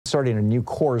starting a new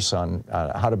course on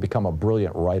how to become a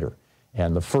brilliant writer.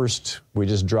 And we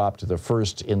just dropped the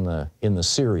first in the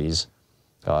series.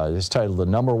 It's titled "The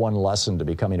 #1 Lesson to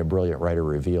Becoming a Brilliant Writer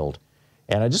Revealed."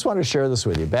 And I just wanted to share this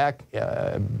with you. Back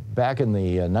in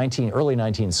the early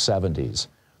 1970s,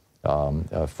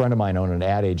 a friend of mine owned an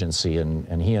ad agency,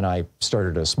 and he and I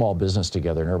started a small business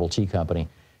together, an herbal tea company.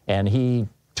 And he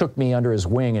took me under his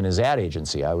wing in his ad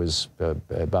agency. I was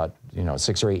about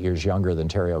 6 or 8 years younger than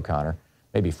Terry O'Connor,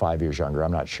 maybe 5 years younger.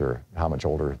 I'm not sure how much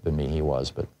older than me he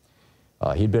was, but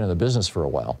he'd been in the business for a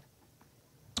while.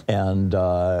 And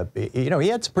he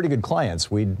had some pretty good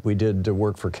clients. We did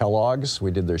work for Kellogg's.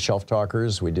 We did their shelf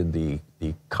talkers. We did the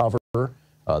cover,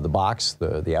 the box,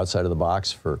 the outside of the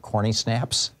box for Corny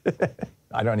Snaps.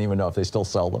 I don't even know if they still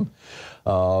sell them,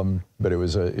 but it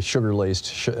was a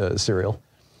sugar-laced cereal.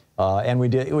 And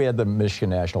we had the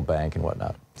Michigan National Bank and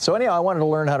whatnot. So anyhow, I wanted to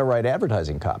learn how to write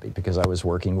advertising copy because I was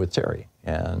working with Terry.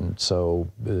 And so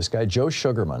this guy, Joe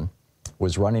Sugarman,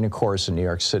 was running a course in New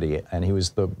York City, and he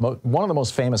was one of the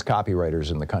most famous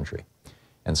copywriters in the country.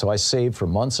 And so I saved for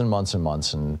months and months and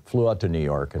months and flew out to New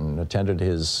York and attended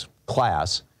his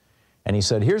class. And he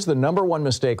said, here's the #1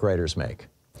 mistake writers make.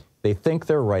 They think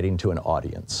they're writing to an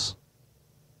audience.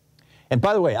 And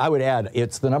by the way, I would add,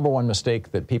 it's the #1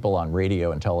 mistake that people on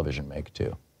radio and television make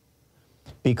too.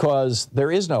 Because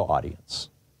there is no audience.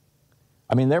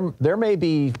 I mean, there may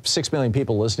be 6 million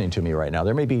people listening to me right now.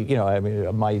 There may be,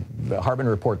 my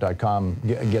HartmannReport.com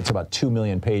gets about 2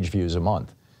 million page views a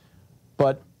month.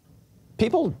 But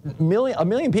a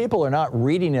million people are not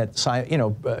reading it,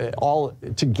 all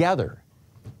together.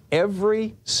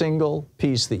 Every single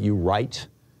piece that you write,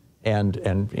 and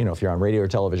if you're on radio or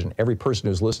television, every person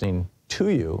who's listening to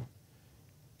you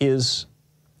is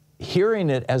hearing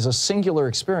it as a singular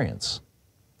experience.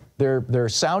 They're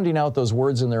sounding out those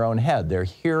words in their own head. They're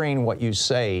hearing what you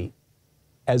say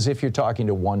as if you're talking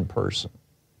to one person.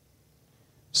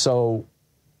 So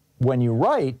when you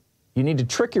write, you need to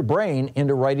trick your brain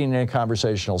into writing in a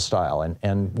conversational style.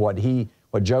 And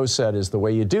what Joe said is the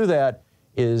way you do that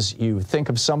is you think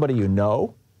of somebody you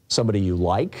know, somebody you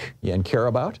like and care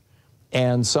about,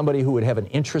 and somebody who would have an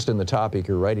interest in the topic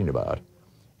you're writing about.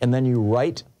 And then you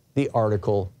write the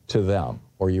article to them,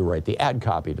 or you write the ad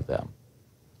copy to them.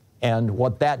 And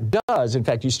what that does, in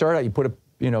fact, you start out, you put a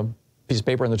piece of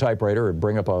paper in the typewriter or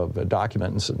bring up a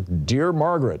document and say, "Dear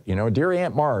Margaret, dear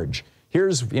Aunt Marge,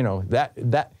 here's,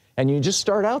 that," and you just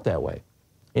start out that way.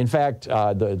 In fact,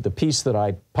 the piece that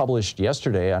I published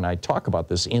yesterday, and I talk about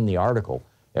this in the article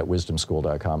at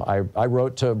wisdomschool.com, I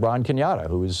wrote to Ron Kenyatta,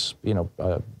 who's,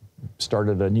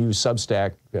 started a new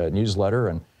Substack newsletter,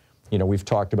 and, we've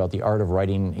talked about the art of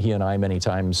writing, he and I, many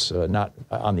times, not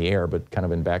on the air, but kind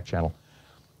of in back channel.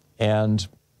 And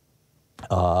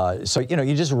so,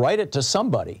 you just write it to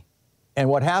somebody. And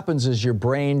what happens is your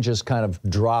brain just kind of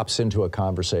drops into a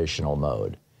conversational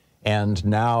mode. And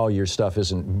now your stuff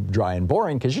isn't dry and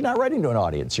boring because you're not writing to an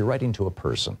audience, you're writing to a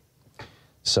person.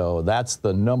 So that's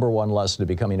the #1 lesson to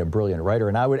becoming a brilliant writer.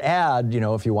 And I would add,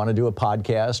 if you want to do a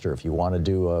podcast or if you want to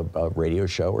do a radio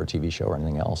show or a TV show or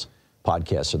anything else,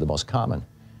 podcasts are the most common.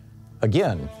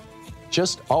 Again,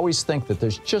 just always think that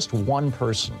there's just one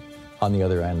person on the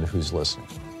other end who's listening.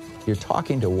 You're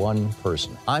talking to one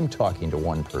person. I'm talking to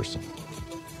one person.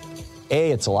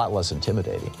 A, it's a lot less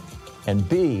intimidating. And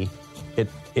B,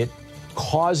 it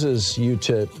causes you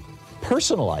to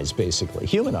personalize, basically,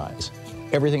 humanize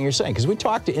everything you're saying. Because we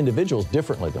talk to individuals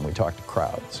differently than we talk to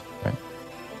crowds, right?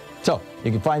 So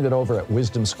you can find it over at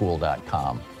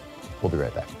wisdomschool.com. We'll be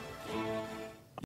right back.